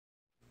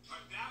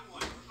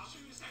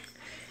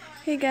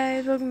Hey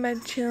guys, welcome back to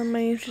the channel.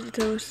 My name is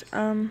Toast.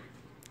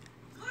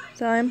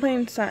 So I'm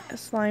playing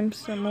Slime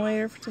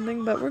Simulator for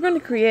something, but we're going to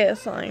create a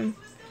slime.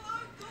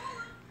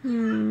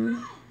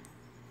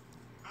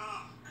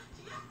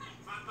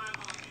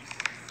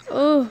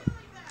 Oh.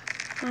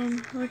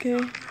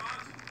 Okay.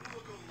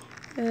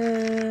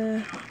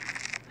 Let's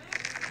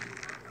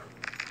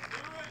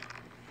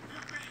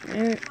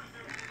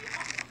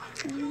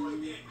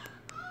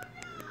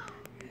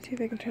see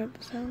if I can turn up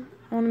the sound.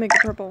 I want to make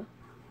it purple.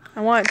 I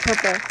want it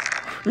purple.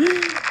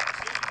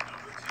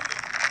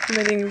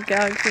 Making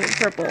galaxy in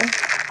purple.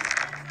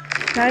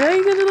 I know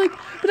you guys are like,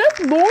 but that's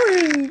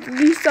boring,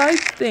 these side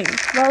things.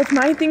 Well, it's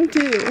my thing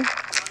too.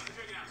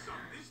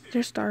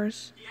 There's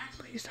stars.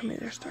 Please tell me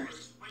there's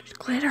stars. There's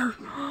glitter.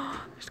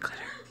 There's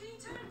glitter.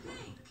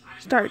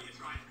 Start.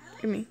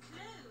 Give me.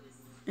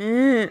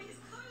 I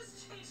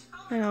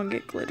don't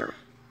get glitter.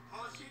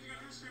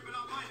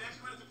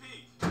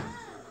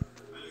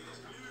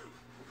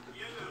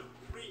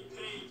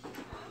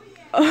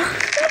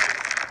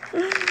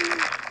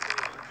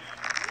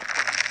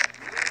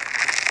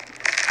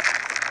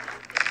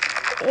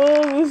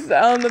 Oh, the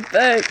sound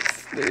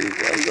effects. They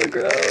sound so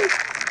gross.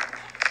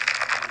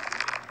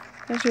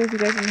 Not sure if you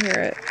guys can hear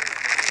it.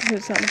 Hear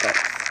the sound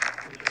effects.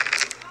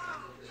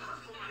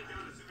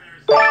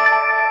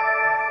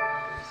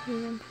 See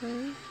them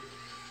play.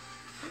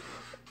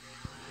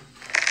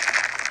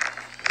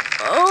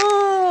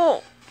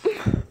 Oh!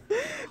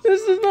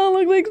 This does not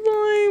look like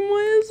slime.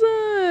 What is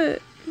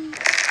that?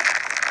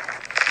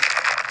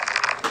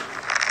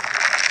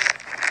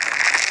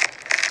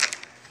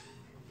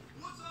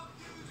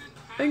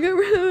 I got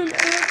rid of an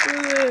app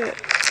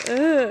with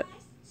it.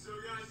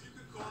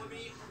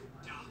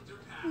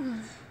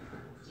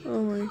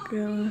 Oh my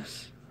gosh.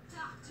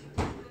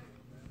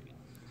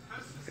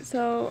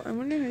 So, I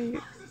wonder how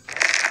you...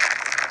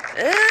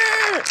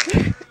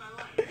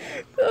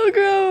 So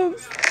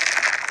gross.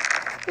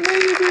 Why do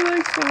you do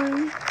like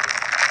slime?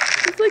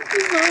 It's like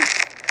this not...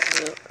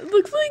 It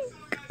looks like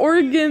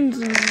organs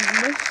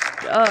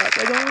messed up.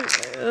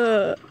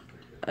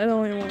 I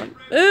don't even want...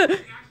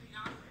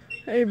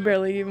 I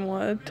barely even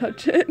want to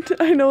touch it.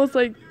 I know it's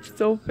like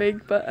so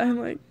fake, but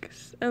I'm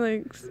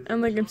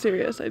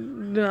serious. I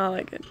do not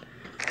like it.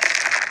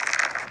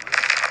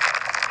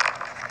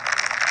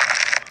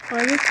 Oh,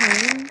 I get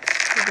timed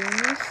for doing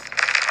this.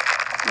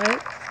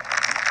 Right?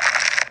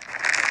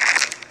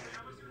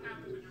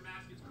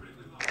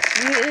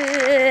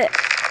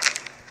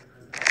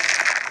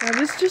 Now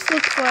this just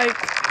looks like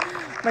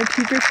my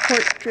teacher's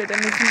portrait and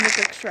makes me look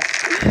like Shrek.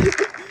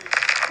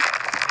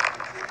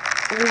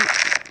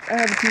 I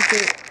have a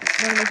teacher,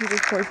 one of my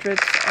teacher's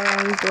portraits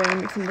around his door and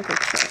makes him look like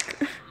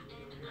Shrek.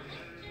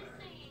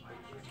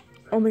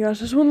 Oh my gosh,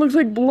 this one looks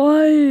like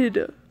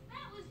blood!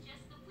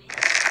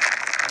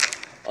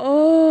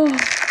 Oh!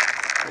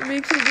 It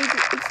makes it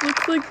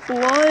looks like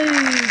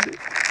blood!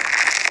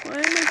 Why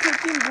am I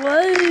touching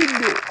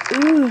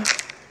blood?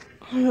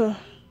 Ugh.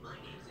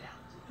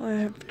 I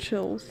have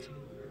chills.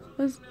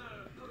 What's...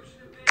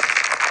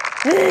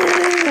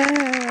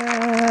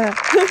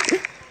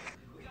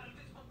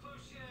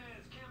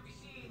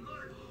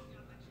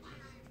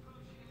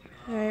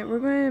 Alright, we're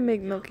going to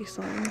make milky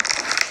slime.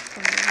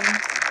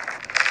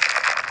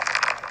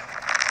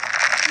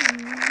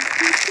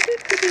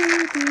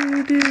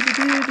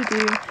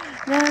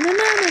 Na na na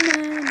na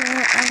na na,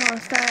 I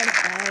wanna start a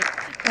fight.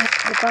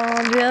 The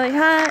bomb's really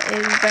hot,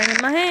 it's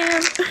burning my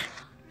hand.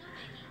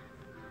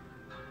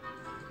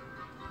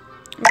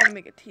 I'm gonna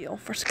make a teal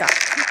for Scott.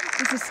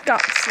 This is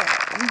Scott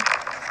slime.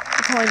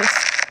 We're calling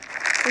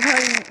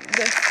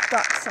this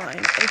Scott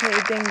slime,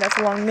 aka dang, that's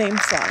a long name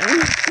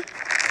slime.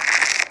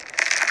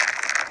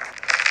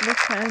 It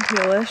looks kind of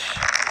tealish.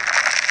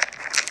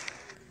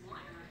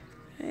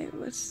 Okay,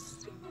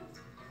 let's...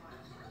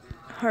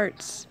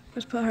 Hearts.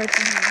 Let's put hearts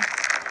in here.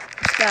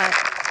 Scott.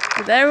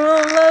 Because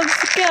everyone loves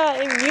Scott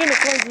and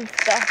unicorns and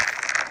stuff.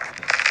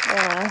 Don't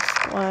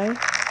ask why.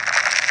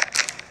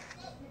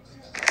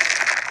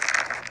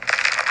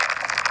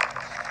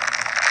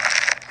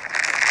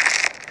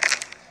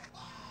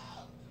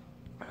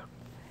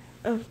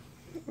 Oh,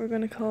 we're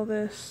gonna call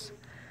this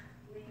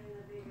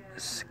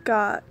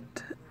Scott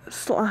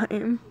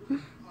slime.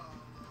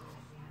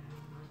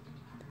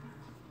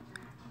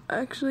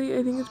 Actually,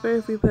 I think it's better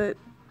if we put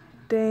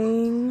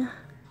dang,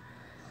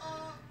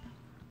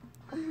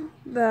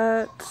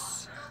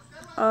 that's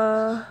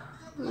a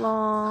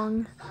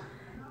long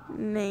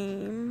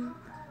name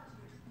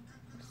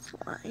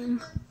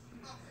slime.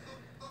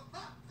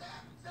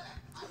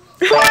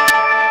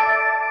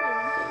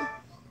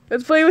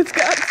 Let's play with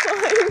Scott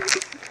slime.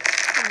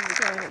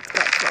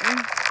 Scott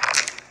slime.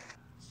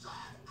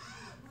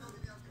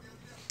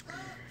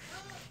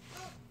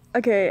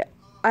 Okay,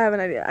 I have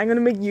an idea. I'm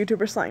gonna make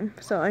YouTuber slime.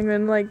 So I'm gonna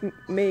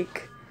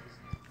make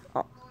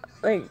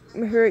my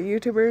favorite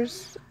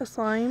YouTubers a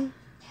slime.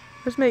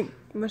 Let's make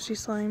mushy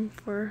slime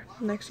for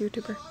the next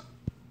YouTuber.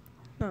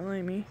 Not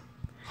really me.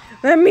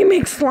 Let me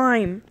make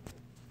slime.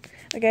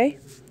 Okay?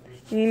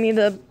 You need me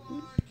to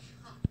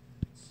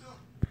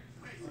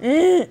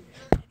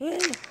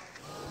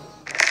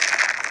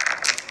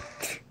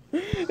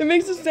It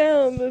makes a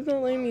sound. That's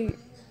not letting me.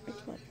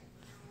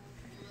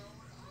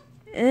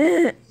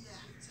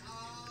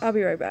 I'll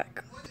be right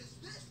back.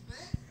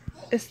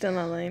 It's still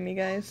not letting me,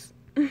 guys.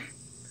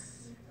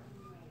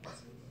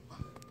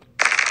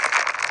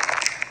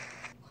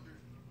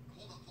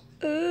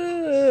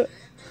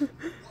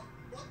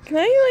 Can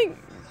I, like,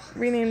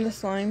 rename the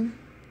slime?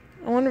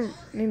 I want to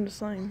name the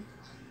slime.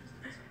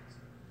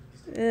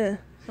 I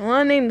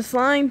want to name the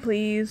slime,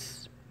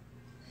 please.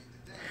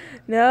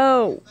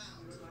 No.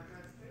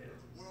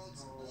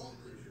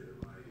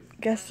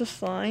 Guess the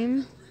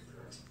slime.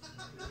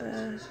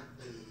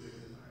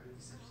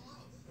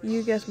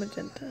 You guess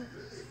magenta.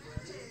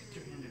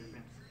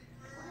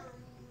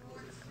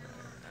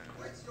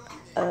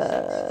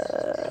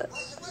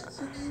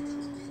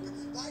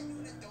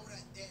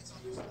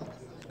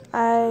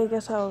 I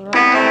guess I was wrong.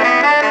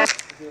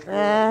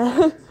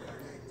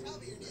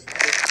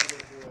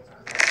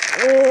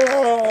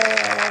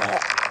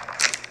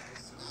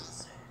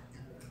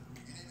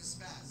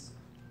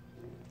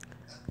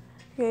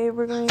 Okay,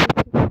 we're going to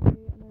create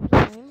another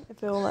slime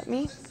if it will let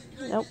me.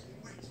 Nope,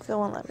 it still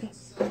won't let me.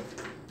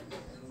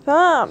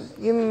 Stop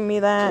giving me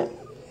that.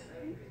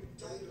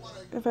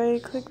 If I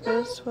click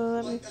this, will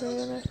it let me create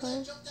another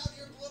slime?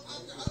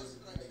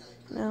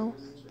 No.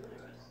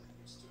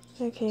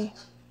 Okay.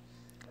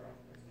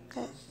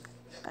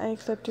 I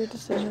accept your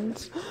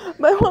decisions.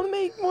 But I want to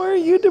make more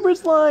YouTuber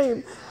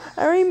slime.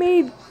 I already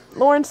made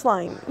Lauren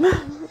slime.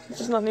 It's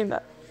just not named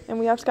that. And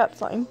we have Scott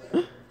slime.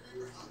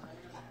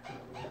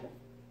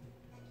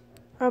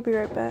 I'll be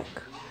right back.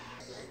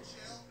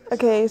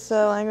 Okay,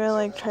 so I'm gonna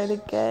like try to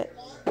get.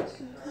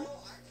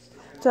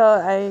 So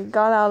I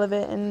got out of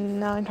it and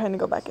now I'm trying to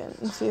go back in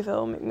and see if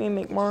it'll make me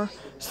make more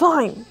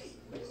slime.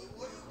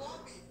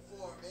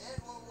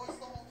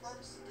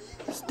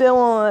 Still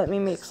won't let me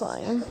make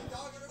slime.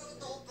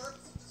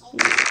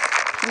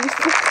 Use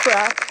the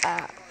crap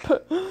app.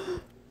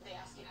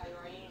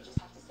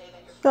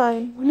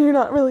 Fine, when you're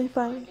not really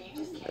fine.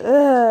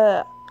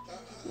 Ugh.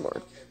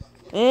 Lord.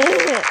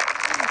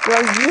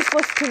 You're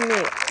useless to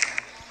me.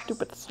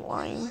 Stupid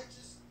slime.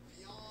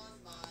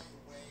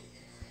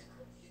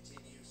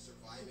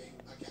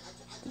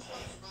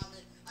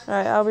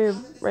 Alright, I'll be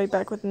right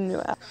back with a new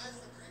app.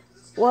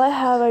 What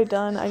have I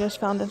done? I just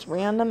found this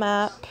random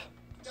app.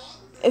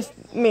 It's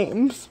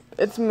memes.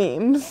 It's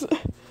memes.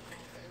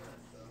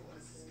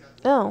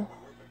 No.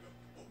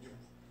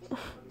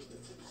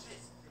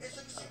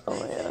 Oh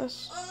my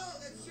gosh.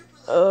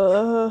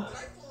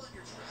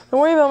 Don't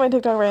worry about my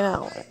TikTok right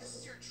now.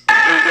 I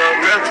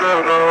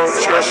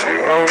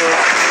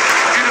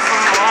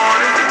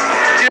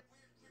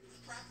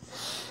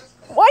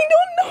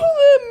don't know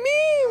the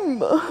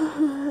meme.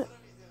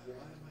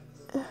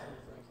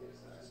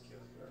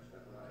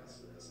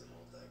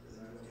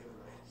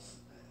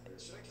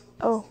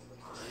 Oh.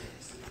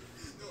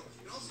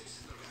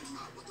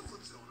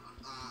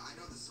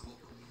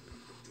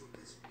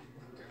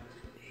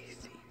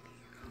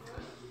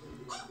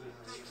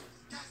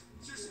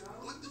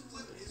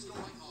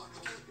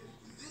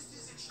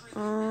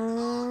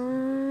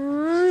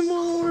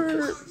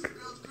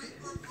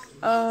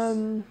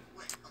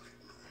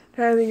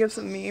 Trying to think of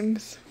some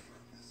memes.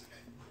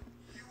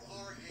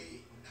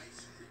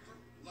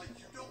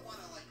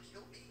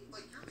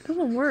 It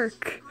doesn't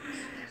work.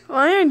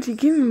 Why aren't you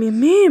giving me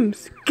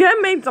memes? Get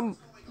me some.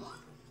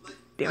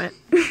 Damn it.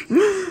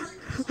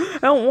 I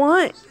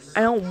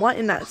don't want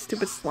in that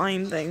stupid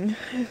slime thing.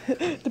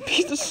 The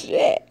piece of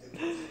shit.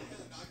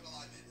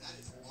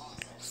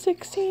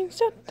 16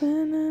 steps.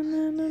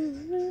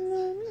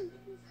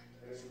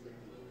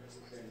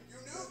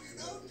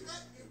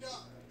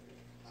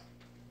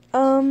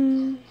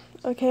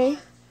 Okay.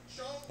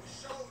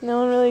 No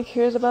one really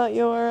cares about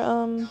your,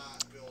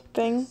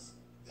 thing.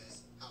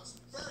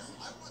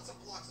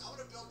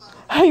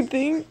 I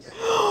think.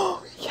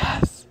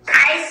 Yes.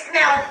 I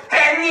smell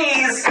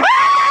pennies.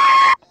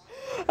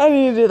 I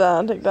need to do that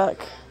on TikTok.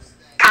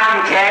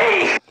 I'm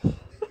gay.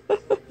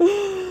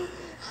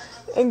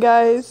 And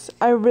guys,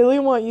 I really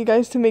want you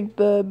guys to make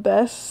the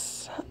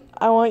best.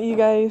 I want you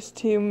guys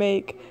to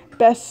make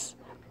best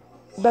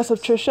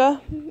of Trisha,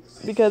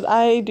 because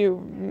I do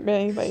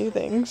many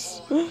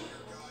things.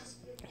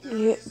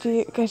 You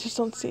guys just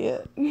don't see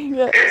it.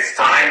 Yeah. It's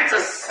time to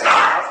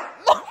stop.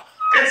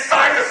 It's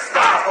time to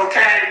stop,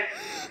 okay?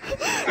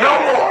 No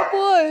more.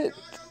 What?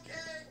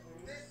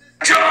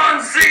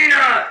 John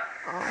Cena.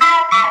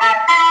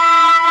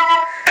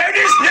 And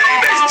his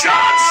name is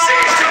John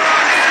Cena.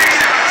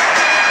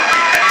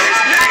 And his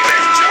name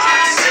is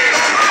John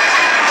Cena.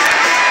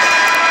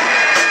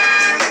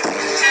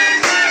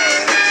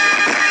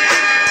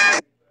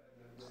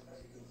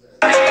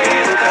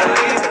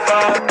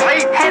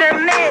 Hit or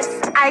miss,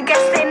 I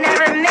guess they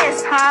never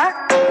miss, huh?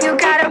 You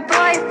got a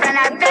boyfriend,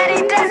 I bet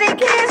he doesn't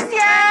kiss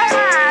ya.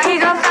 He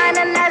gon' find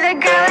another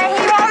girl and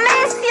he won't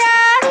miss ya.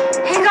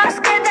 He gon'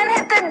 skirt then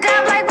hit the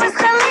dub like Wiz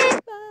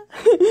Khalifa.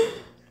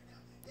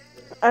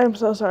 I'm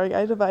so sorry,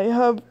 guys, if I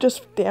have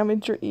just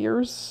damaged your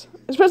ears,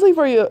 especially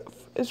for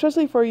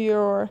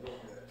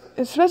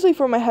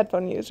my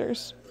headphone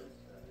users.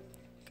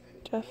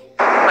 Jeff.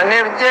 My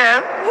name is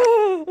Jeff.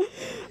 I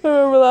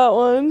remember that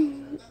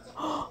one.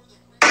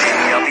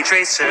 I'll be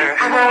Tracer.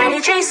 I'm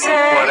already Tracer.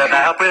 What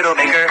about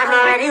Widowmaker? I'm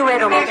already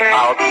Widowmaker.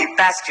 I'll be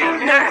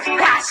Bastion. Nerf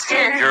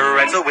Bastion. You're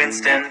Renzo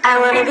Winston. I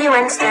wanna be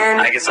Winston.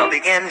 I guess I'll be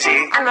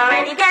Genji. I'm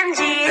already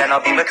Genji. Then I'll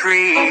be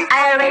McCree.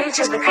 I already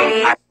chose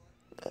McCree.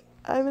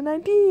 I have an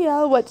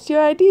idea. What's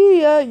your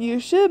idea? You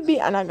should be.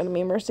 I'm not gonna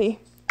be Mercy.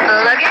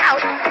 Look out.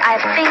 I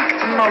think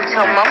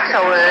Moto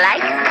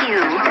likes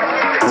you.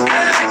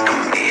 I like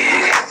 'em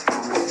big.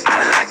 I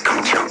like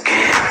 'em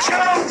chunky.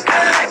 I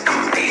like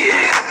 'em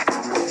big.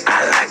 I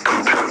like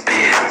 'em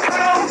plumpy.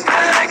 I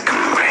like 'em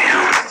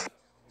round.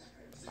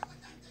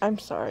 I'm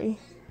sorry.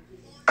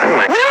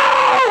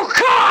 No,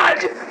 God!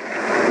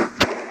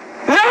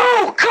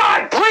 No,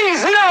 God,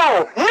 please,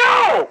 no!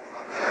 No!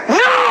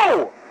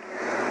 No!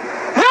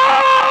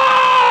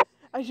 No!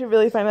 I should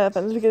really find that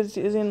offense because it's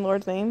using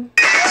Lord's name.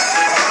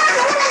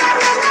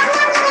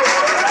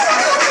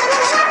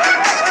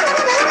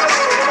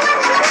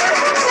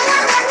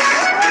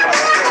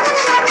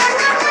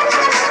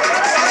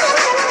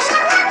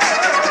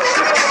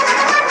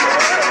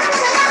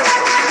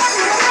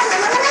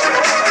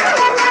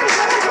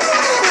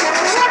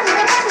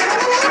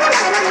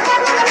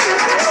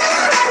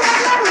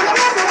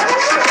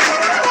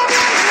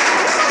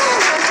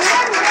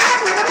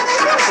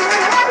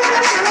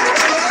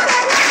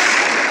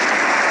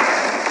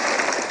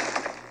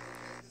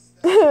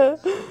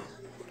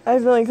 I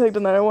accidentally clicked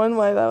another one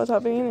while that was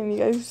happening, and you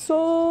guys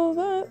saw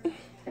that.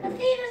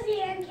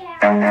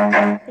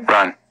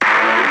 Run.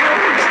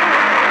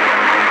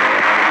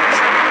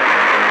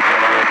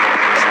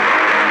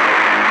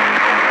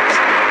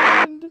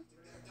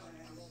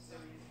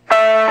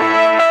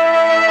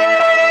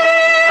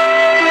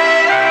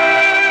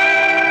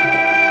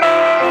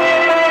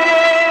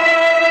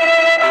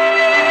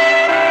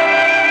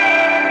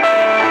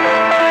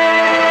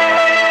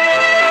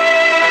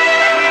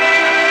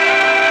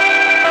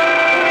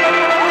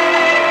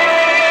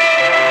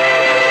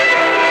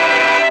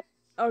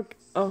 Okay.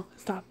 Oh,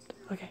 stopped.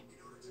 Okay.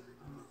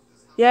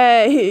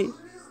 Yay!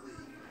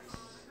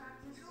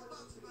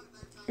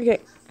 Okay.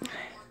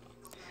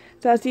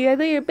 So I'll see you guys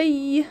later.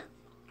 Bye!